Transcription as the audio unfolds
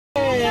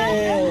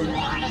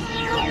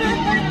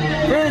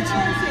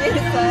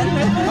person.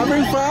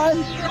 Having fun?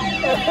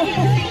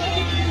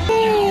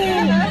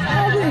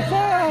 Having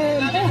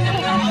fun!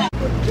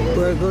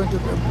 We're going to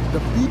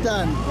the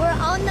Pitan. We're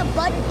on the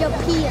Pitan. The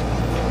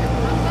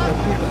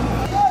Pitan.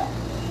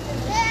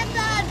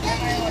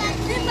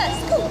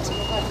 Scoot.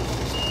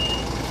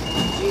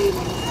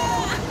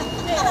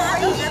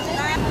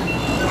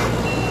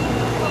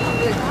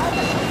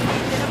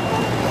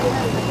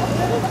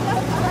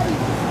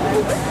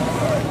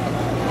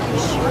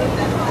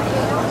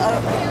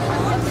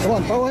 Come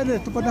on, bawa dia,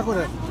 tempat aku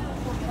dah.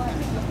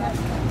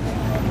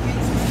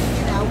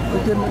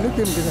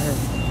 Litim kita hai.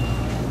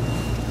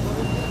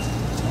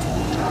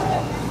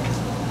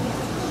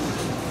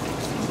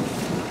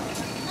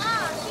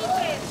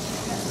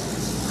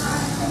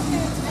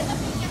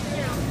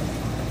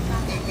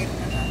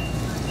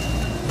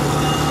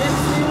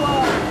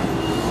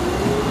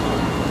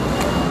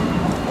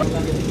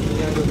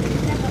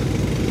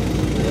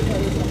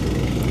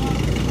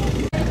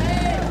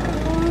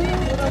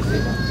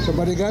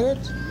 Somebody got it?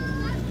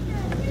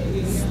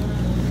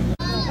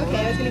 Okay,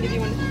 I was gonna give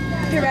you one.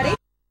 You ready?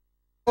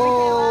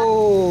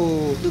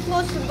 Oh! Too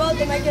close to both,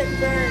 they might get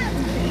burned.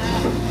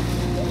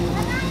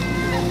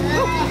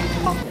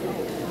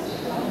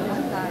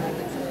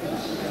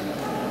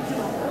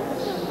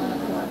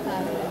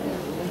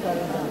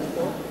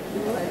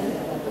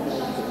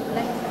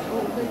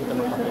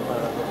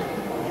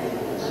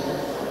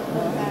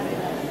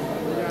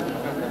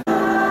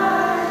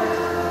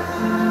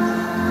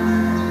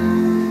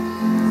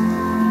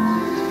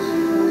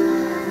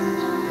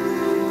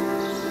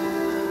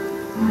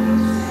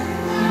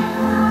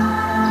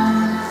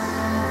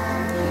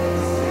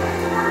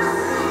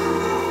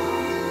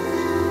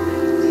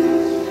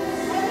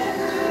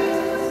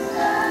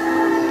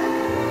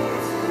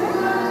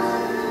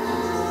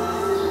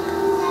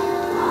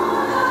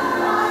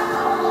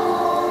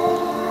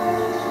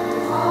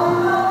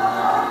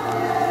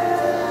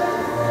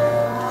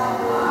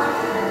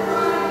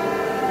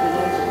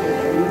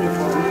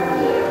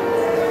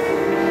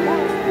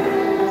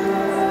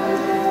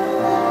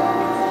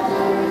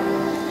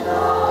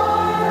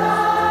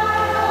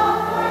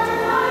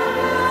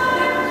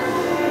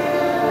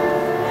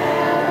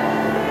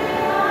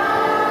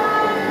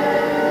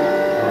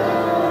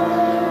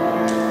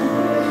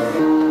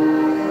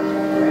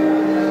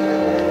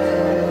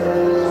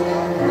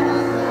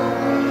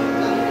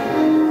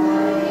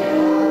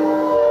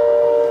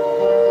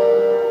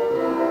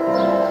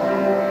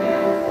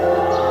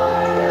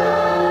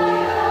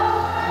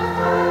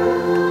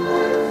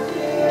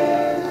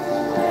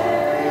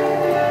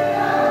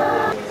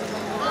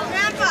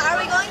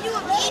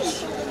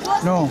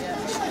 No.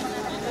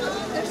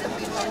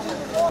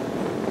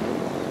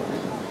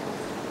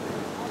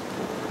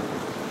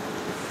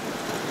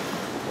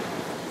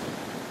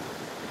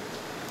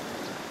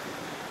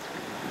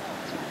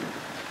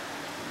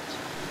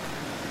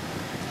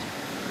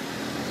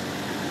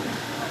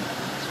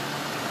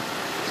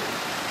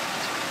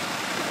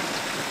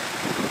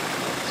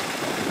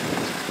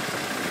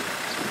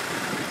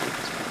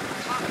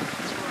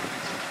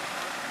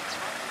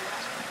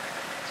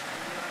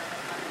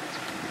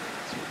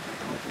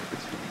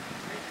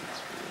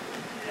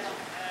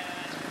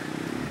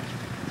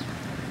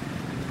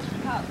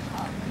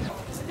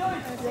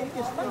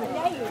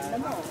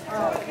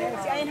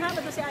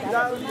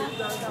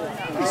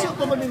 Isip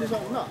ko ba din sa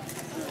una?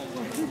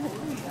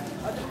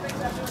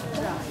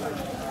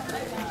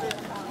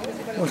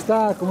 Kumusta?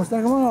 Kumusta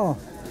kamu?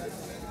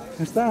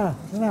 Kumusta?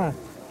 Sana?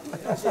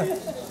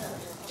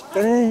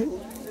 Kani?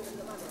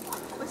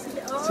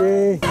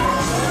 Si...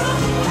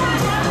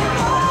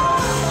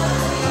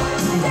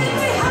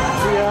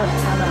 Tias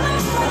and Ana.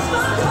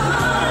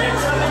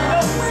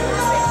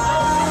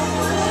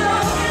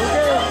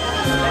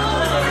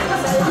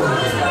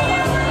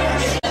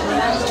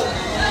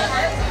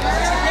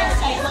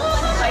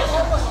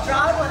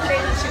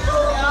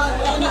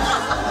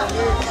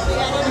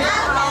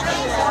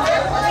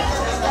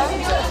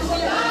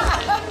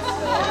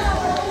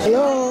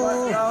 Hello.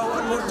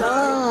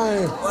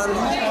 Hi.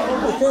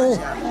 Okay.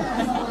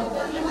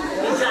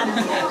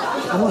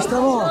 Kumusta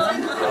mo?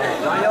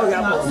 Ayaw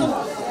yapon.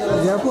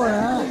 Yapon,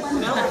 ha?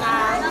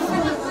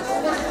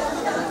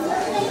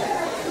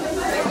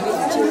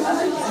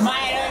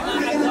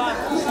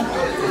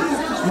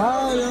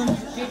 Smile.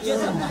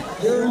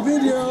 You're in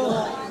video.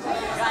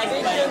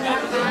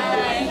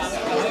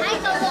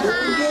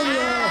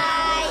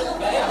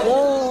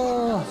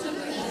 Hello.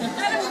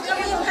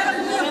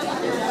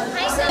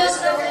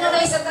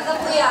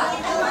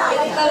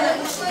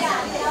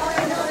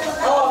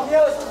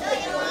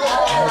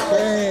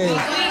 Okay.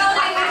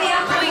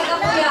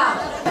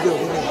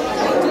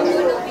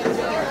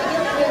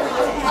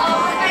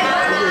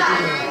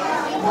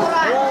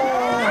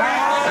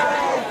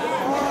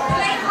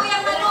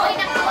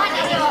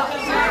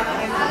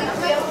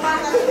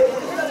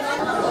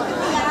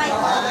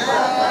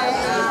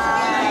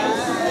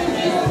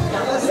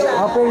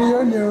 Happy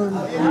reunion.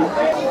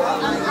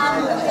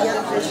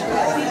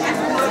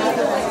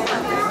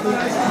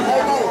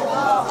 Hey,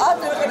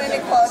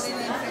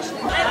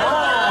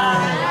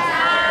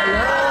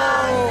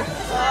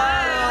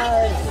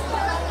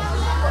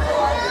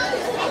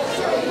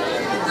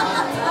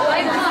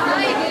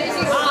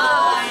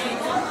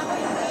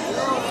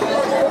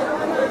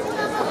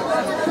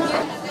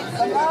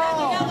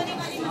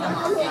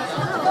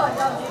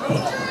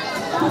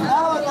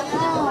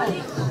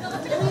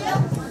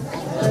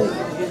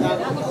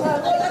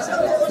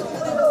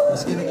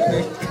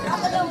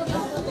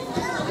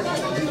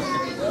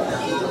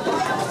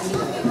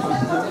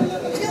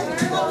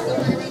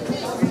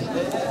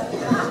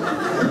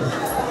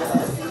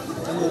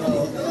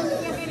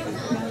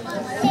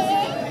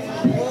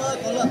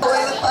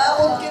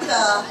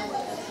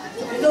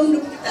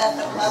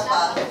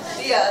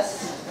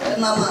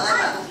 Mama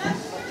Ana.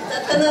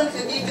 Tatanan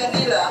kagi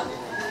kanila.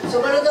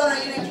 So wala daw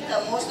na yun kita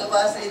most of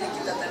us na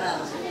kita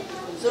tanan.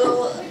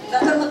 So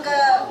dapat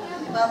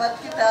magka-mamat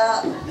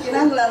kita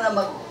kinahanglan na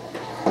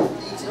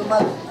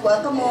magkuha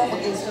ka mo,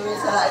 mag-instrument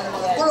sa lain ng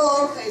mga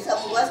kolor, kaya sa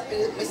mga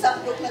may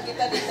saklok na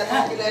kita dito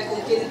na kilay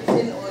kung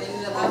kinsin o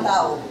yun ng mga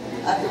tao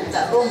at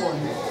kita rumon.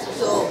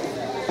 So,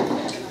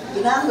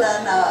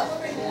 kinahanglan na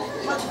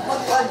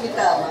magkuha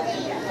kita,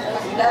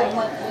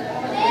 mag-mamat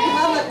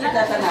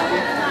kita sa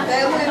namin.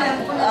 Kaya mo yun ang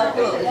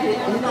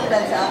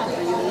hinungdan sa akin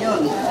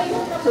reunion.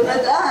 So,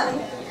 nadaan,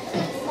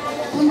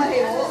 kung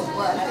mahimo,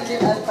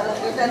 ang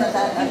palagkita na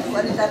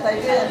wanita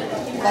tayo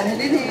kan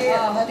hindi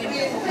ang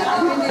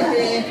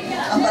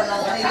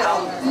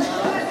pananganila.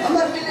 Ang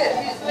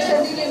marbili, bisa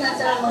dili na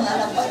sa mga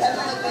anak bata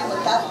na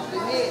magtapos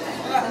dili.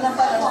 Ang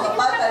parang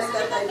makapata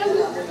sa tayo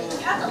nila.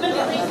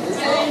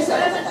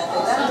 Sa mga tatay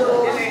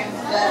lalo,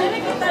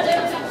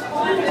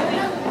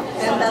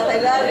 yan tatay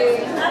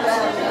lari,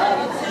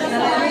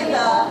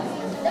 nananita.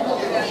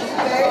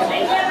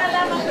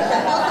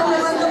 Takot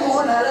naman ito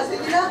mo, naras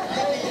sige na.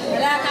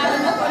 Wala ka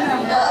na po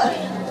na.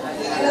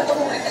 Sige na ito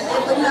mo,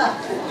 ito na.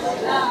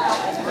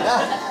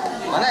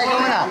 Mana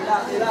ikaw mana?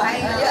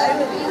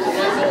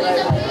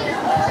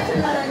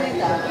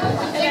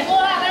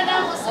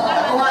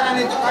 Kuha na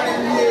nito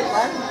kanina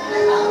kan?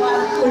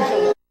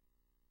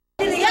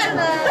 Yan.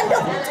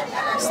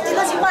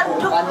 Stila si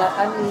Mandok.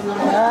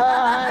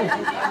 Ay!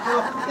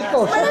 Ito.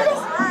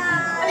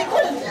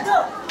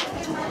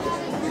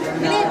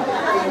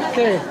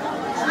 Okay.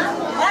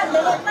 Yan,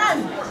 lilipan.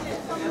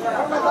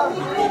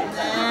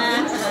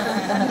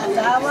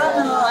 Tawa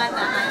mo,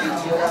 anak.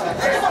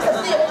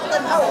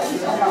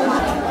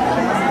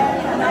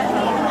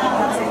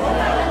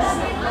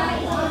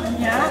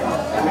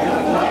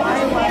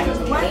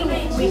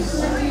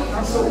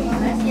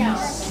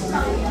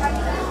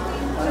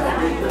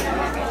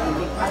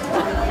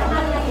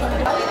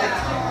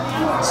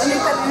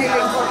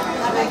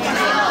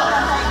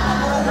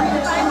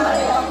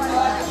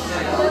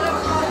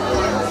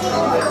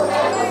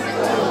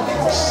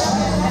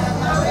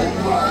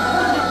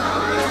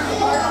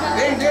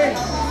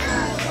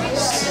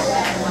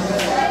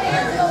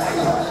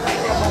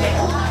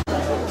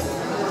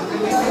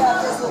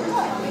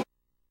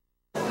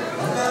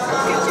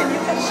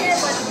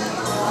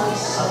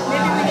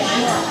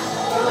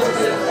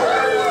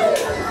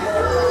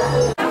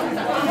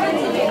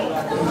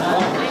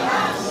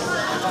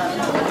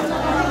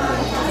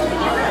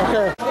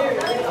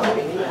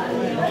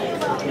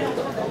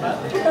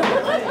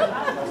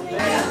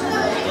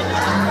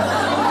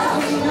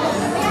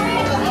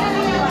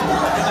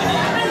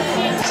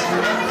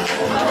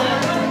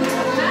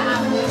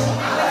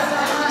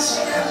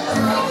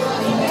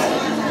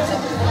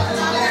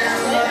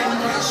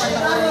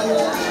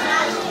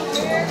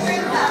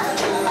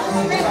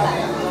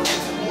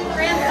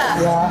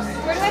 Yeah.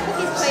 Where do I put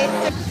these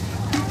plates?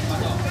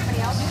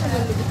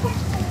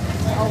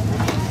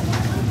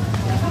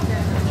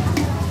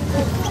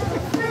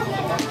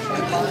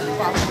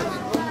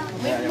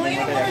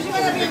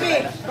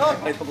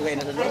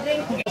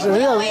 So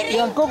here,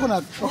 yung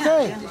coconut.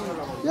 Okay.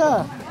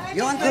 Yeah.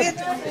 You want to eat?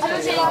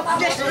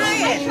 Just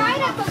try it. I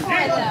tried it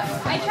before though.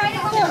 I tried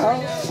it before.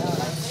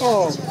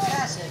 Oh.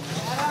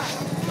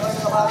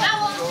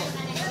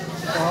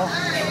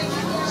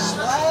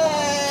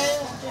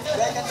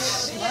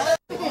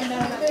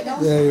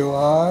 There you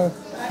are.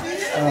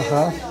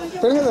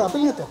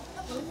 Pelingata.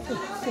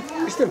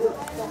 Still.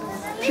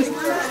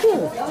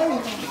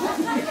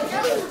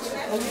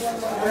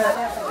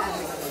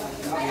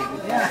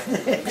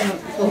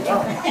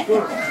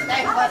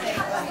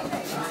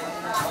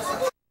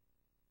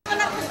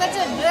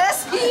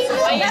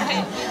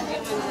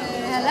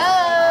 Hello.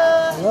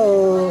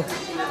 Hello.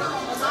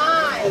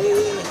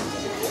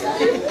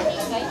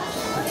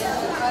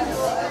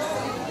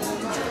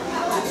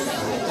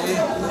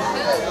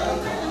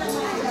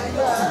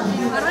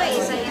 Aroy,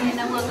 isa yun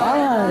ang mga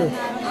Hi.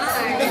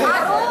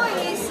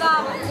 Aroy,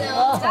 isa.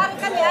 Saan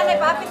kami, alay,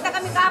 papit na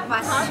kami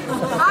kapas.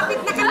 Papit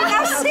na kami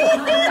kasi.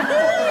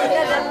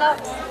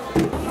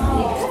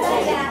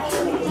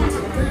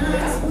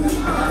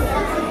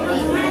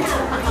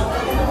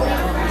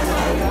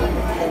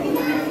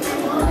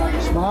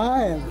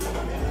 Smile.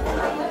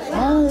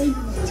 Smile.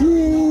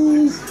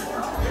 Cheese.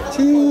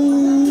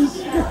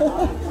 Cheese.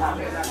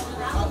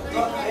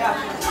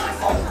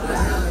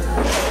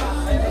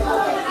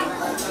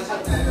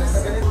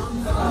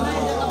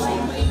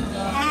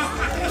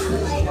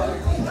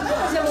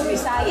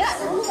 Bisaya.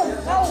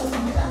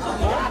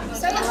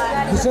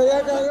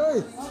 Bisaya kayo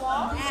eh.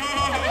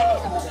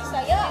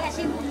 Bisaya.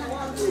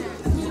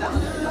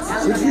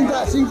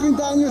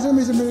 50 años en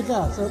Miss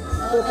America. So,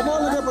 pero ¿cómo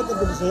le voy a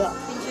poner Bisaya?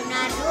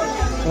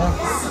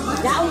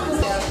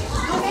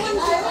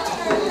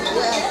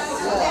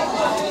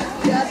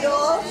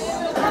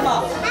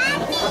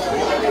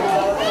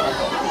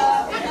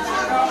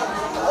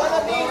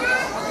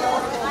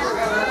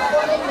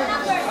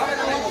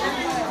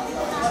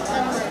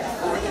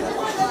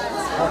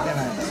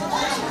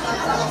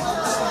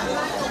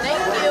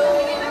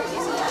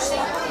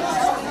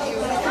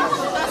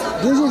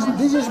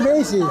 This is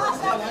Macy.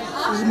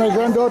 This is my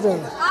granddaughter.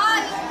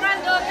 Ah, yung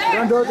granddaughter.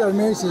 Granddaughter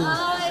Macy.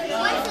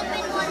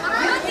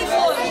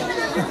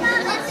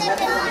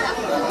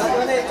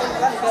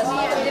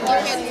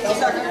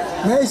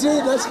 Macy,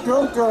 that's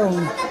Clone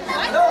Clone.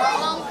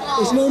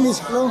 His name is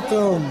Clone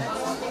Clone.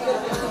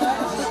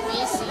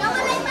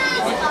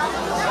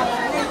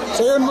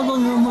 Sa'yo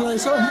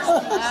mag-memorize.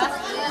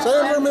 Sa'yo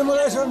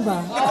mag-memorize ba?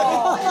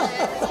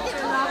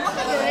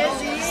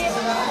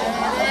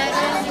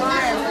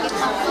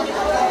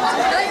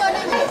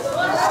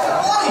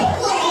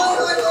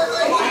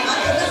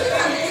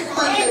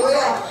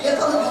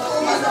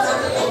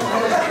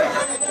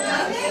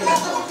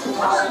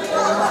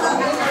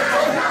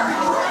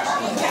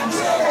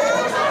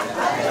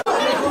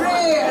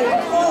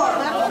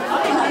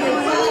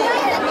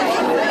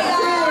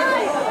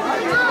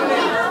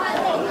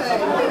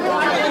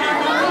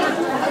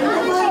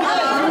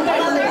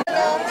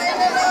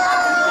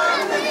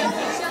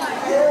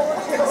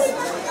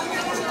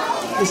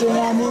 Kasi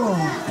nami mo.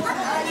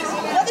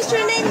 What is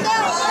your name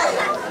daw?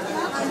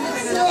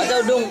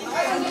 Dong.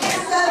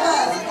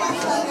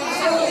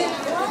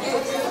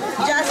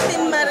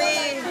 Justin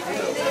Marie.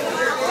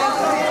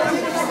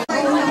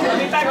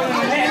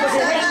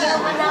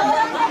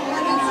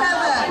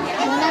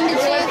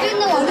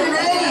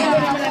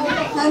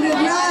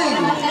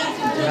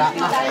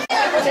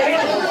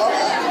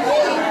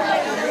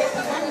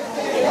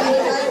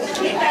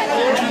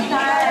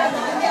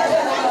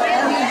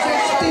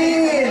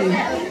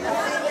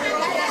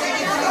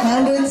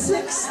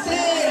 116.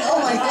 Oh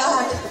my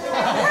God.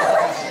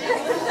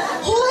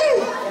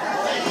 Hoy!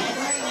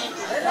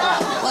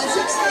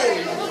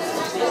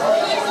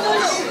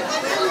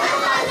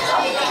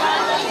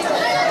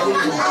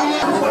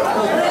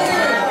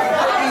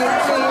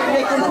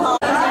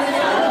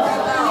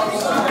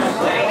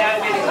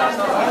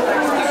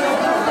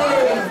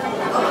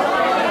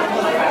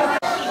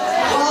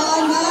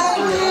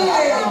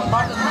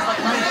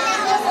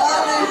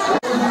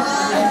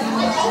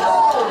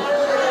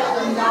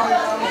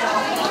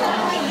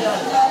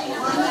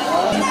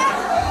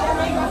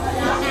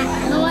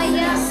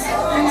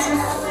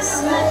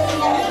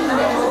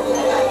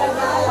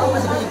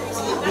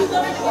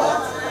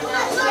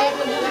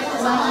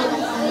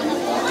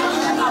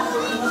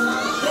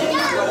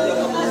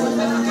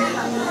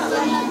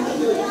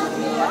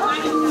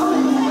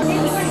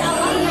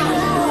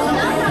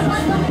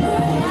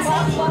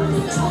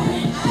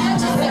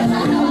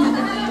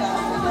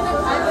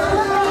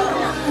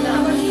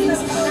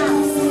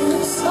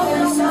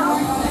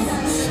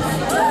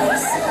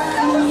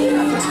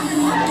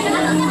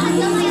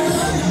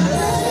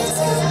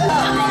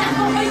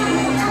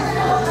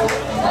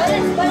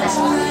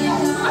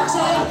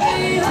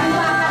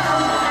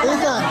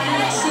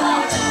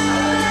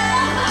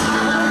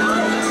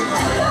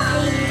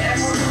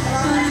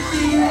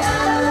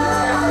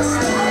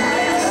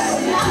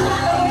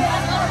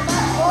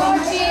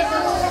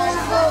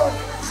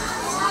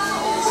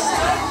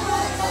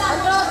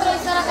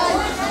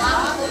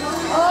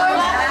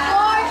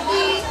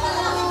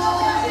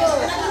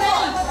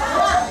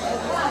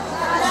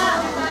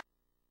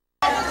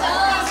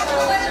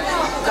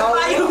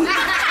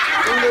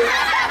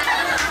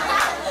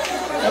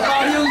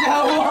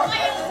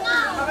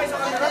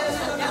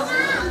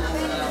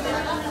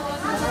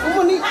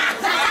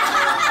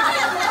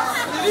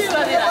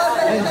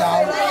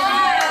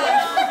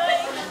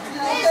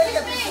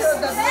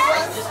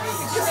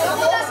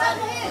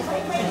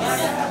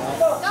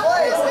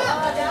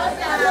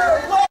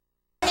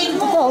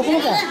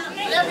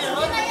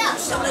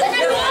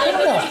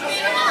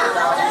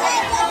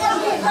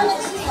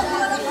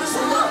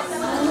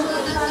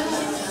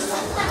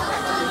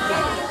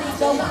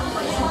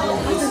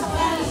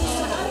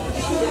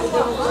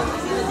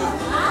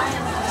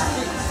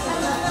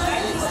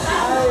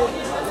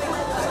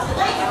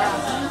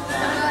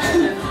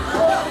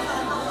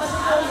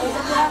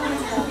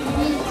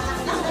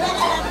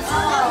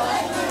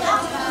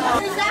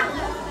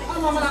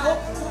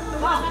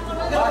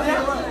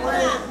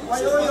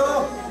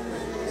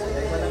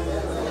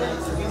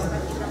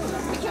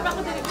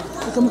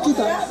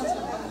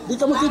 'Di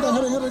ka makita,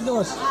 hari-hari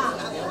gawas.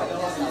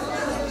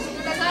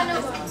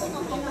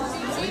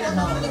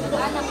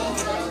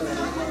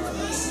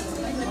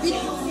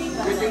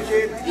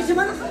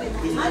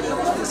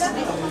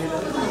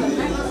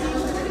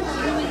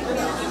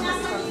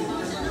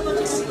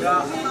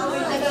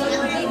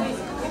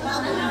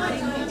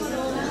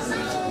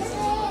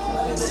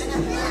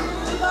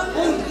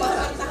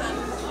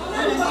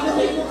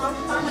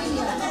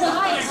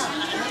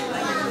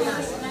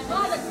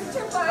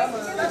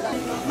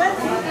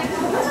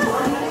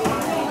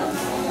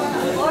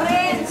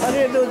 How do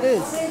you do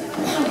this?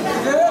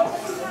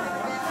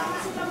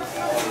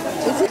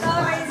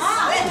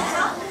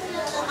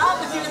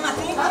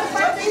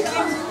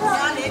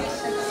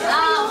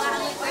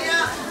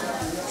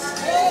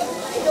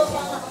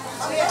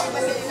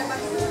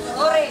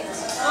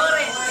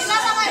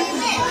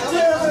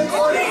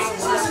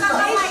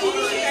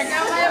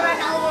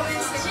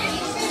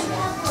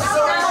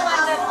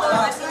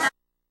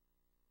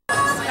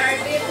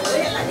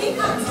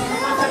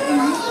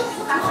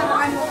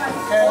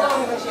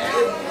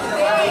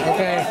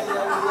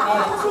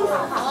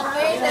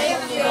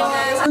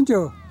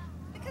 picture?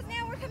 Because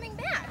now we're coming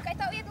back. I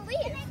thought we had to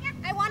leave.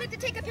 I wanted to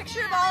take a picture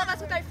of all of us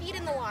with our feet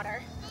in the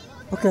water.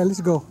 Okay,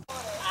 let's go.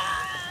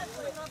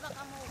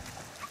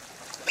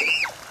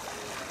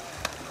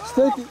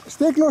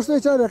 Stay close to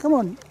each other. Come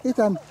on,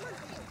 Ethan.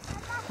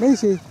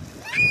 Macy.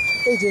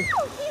 AJ.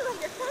 Kayla,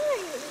 you're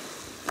fine.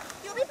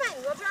 You'll be fine.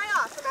 We'll dry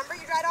off. Remember,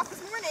 you dried off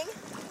this morning.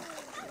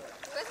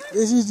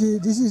 This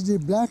is the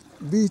black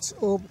beach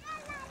of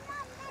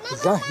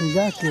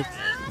Gigaquit.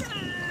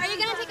 Are you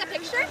gonna take a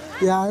picture?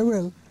 Yeah, I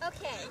will.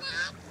 Okay.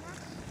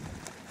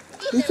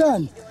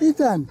 Ethan.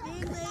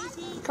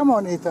 Come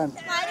on, Ethan.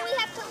 Why do we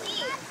have to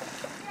leave?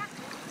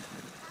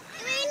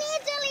 Do we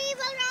need to leave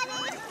already?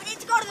 We need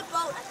to go to the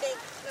boat, I think.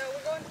 No,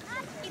 we're going.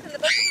 Ethan, the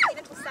boat doesn't leave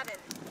until 7.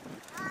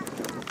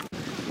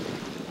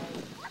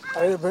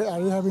 Are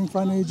you having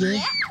fun, AJ?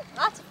 Yeah,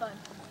 lots of fun.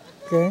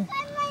 Okay.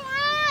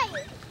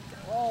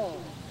 Oh,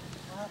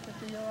 what happened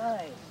to your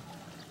eye?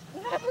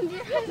 What happened to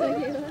your eyes?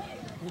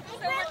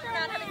 So much for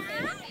not having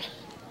fun.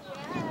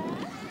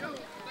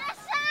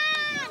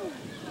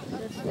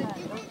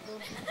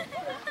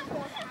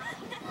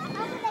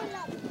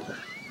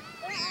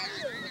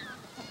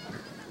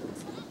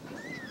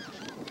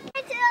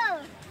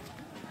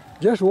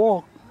 Just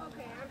walk.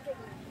 Okay, I'm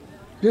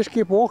taking. Just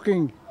keep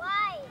walking.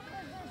 Why?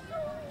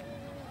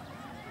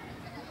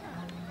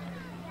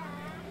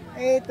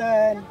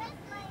 Ethan.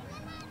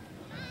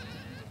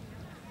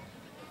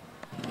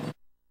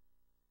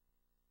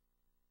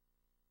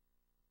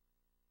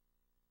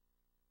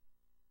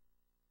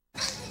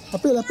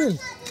 Apil.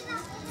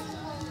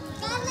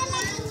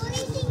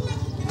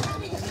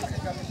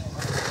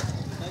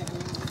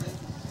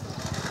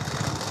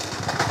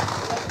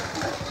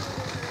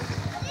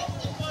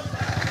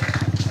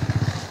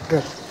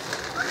 Good.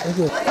 Thank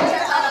you.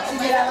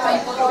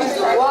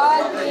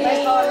 One,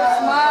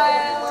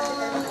 smile.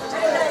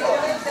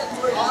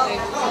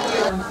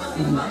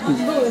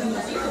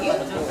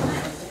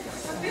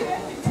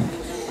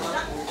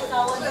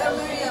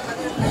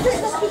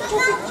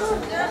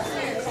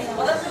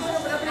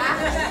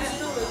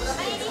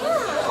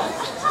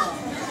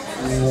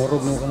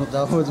 Ngorog mo kamu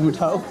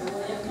tahu.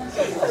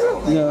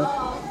 Ya.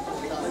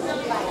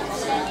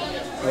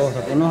 Oh,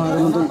 satu no ada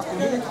untuk.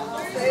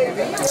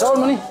 Soal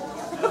mana?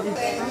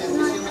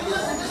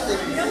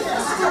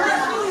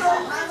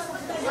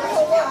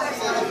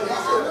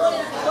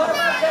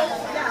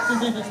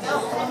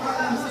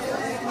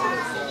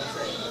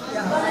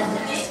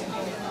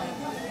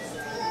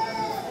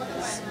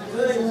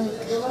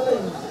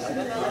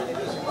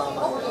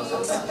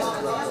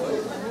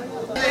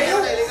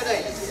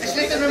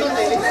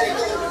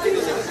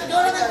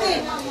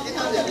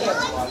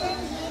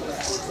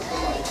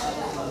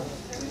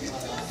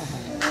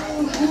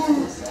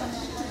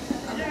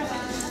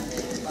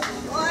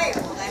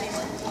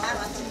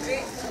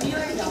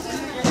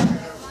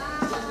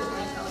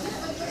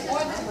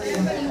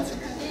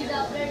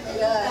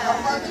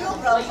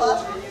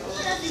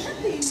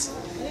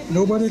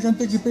 Nobody can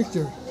take the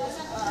picture.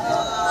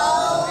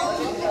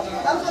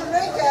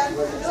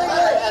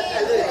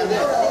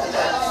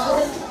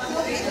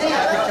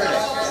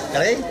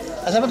 Kali?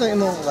 Asa ba itong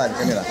imong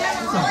kamera?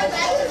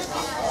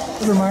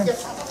 Never mind.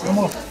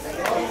 Come on.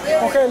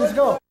 Okay, let's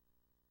go.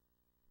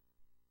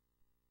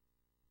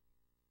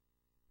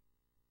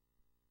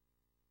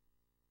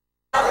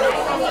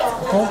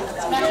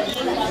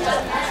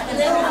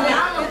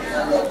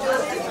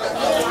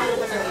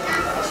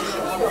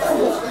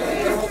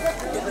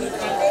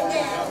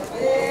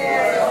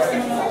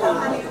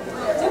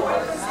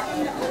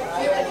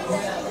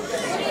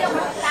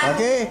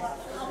 Okay.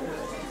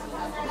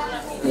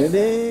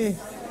 Ready?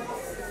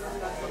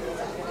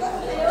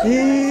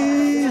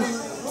 Cheese.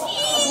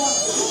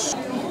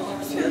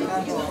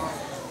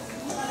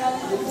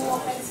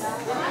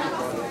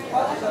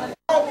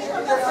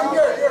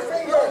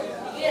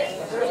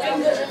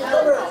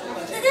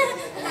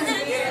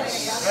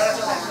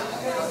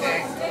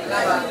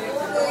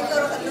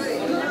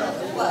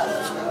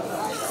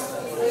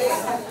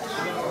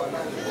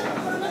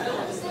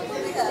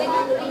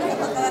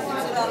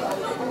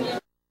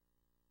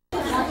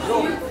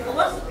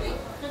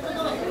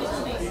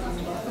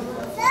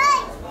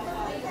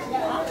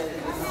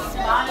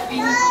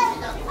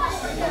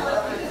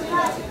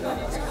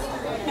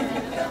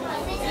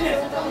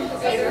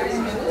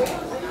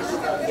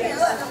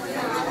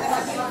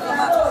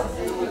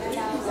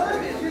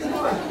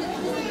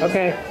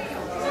 Okay.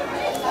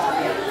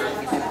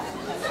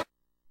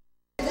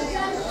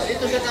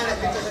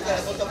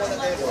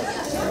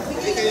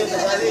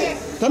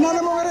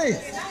 Tanana mo nga rin.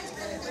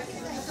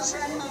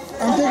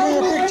 I'm taking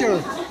a picture.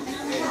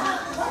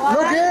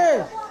 Look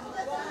here.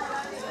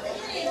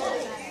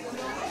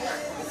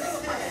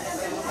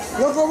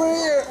 Look over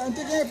here. I'm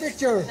taking a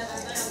picture.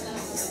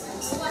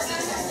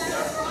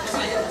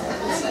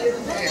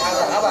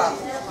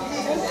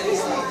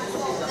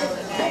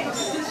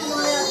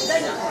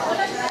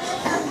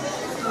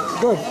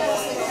 Good.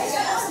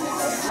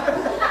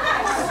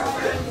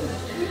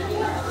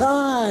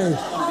 Nice.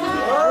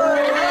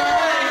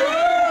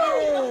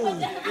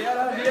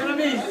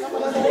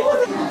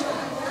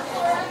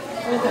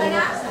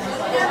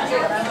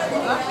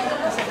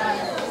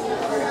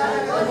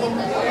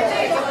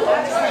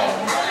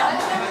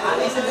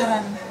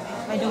 Karan.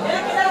 May dugo.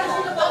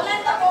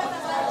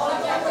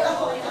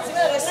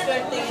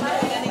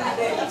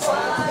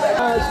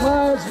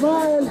 Smile,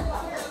 smile.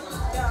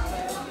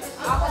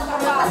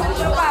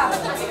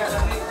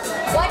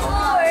 One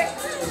more.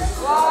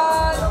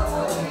 One,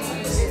 two,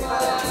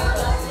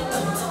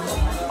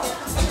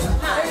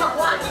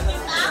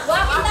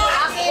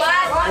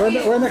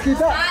 three. When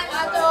nakita.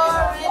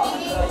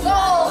 Go!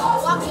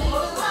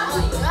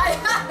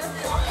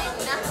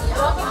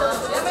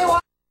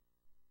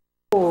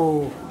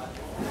 Oh.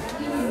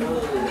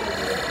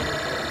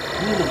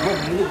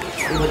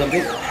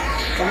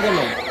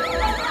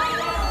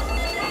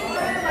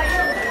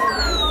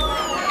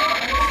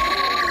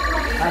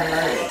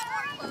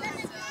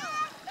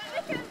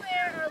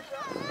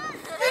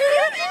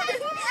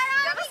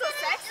 That was so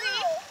sexy.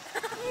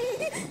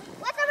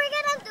 What are we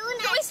gonna do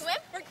next? Can we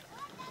swim?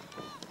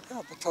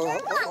 Yeah, but,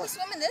 Can we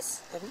swim in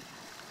this?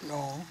 no.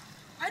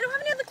 I don't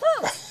have any other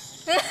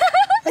clothes.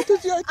 I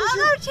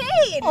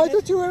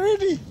thought you were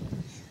ready.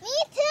 Me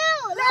too.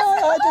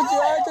 I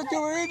thought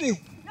you were ready.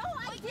 No,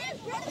 I did.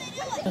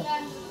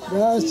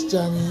 That's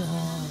Johnny.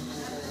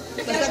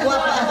 Basta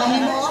guwapa,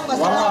 bahin mo,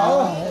 basta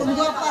kung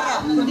guwapa ra,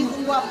 kundi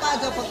kung guwapa,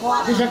 daw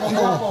pagguwapa.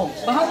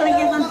 Bahag lang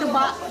yung ang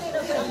tuba.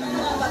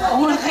 O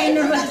nga kayo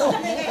naman ito.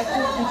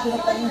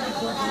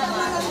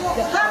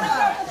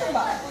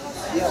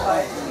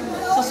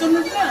 Sa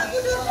sunod na.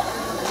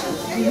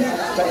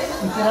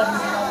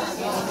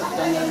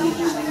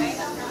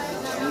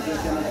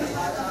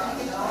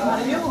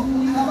 Mario,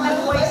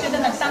 nagtangway sila,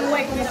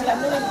 nagtangway ko sila.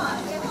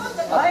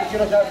 Ay,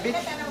 kaya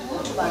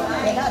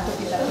ito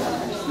kita.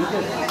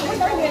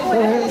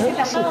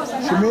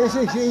 Si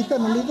Messi, si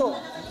Ethan, naligo.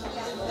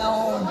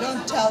 No,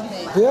 don't tell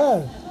me.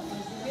 Yeah.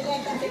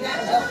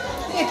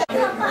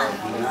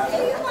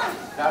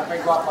 Dapat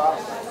guwapa.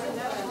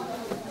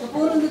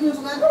 Puro dito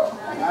yung mga ano.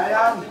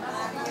 Ayan.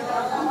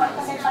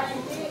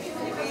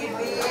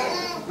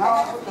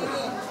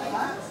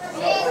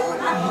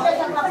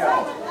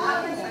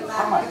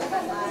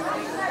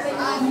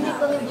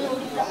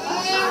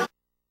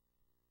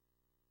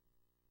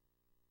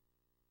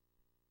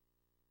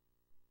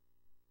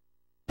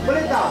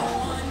 Balita.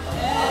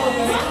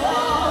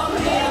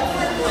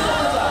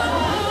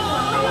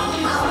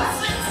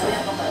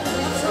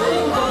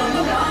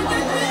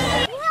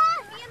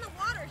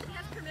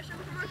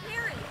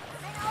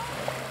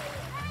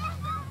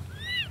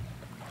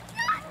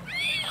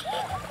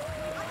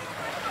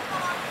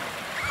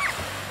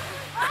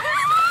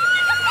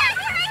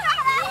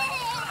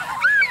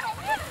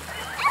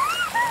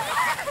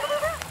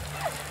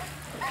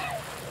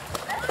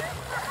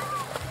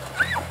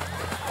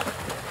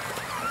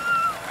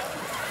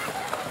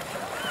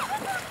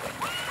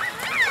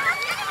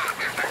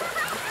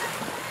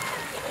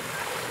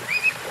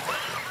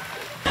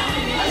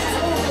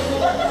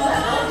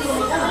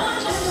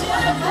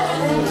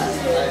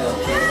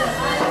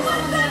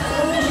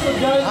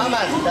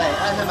 Aman, dai,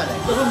 aman dai.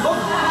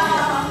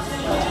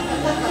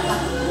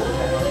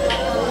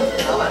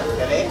 Aman,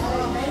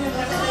 kare.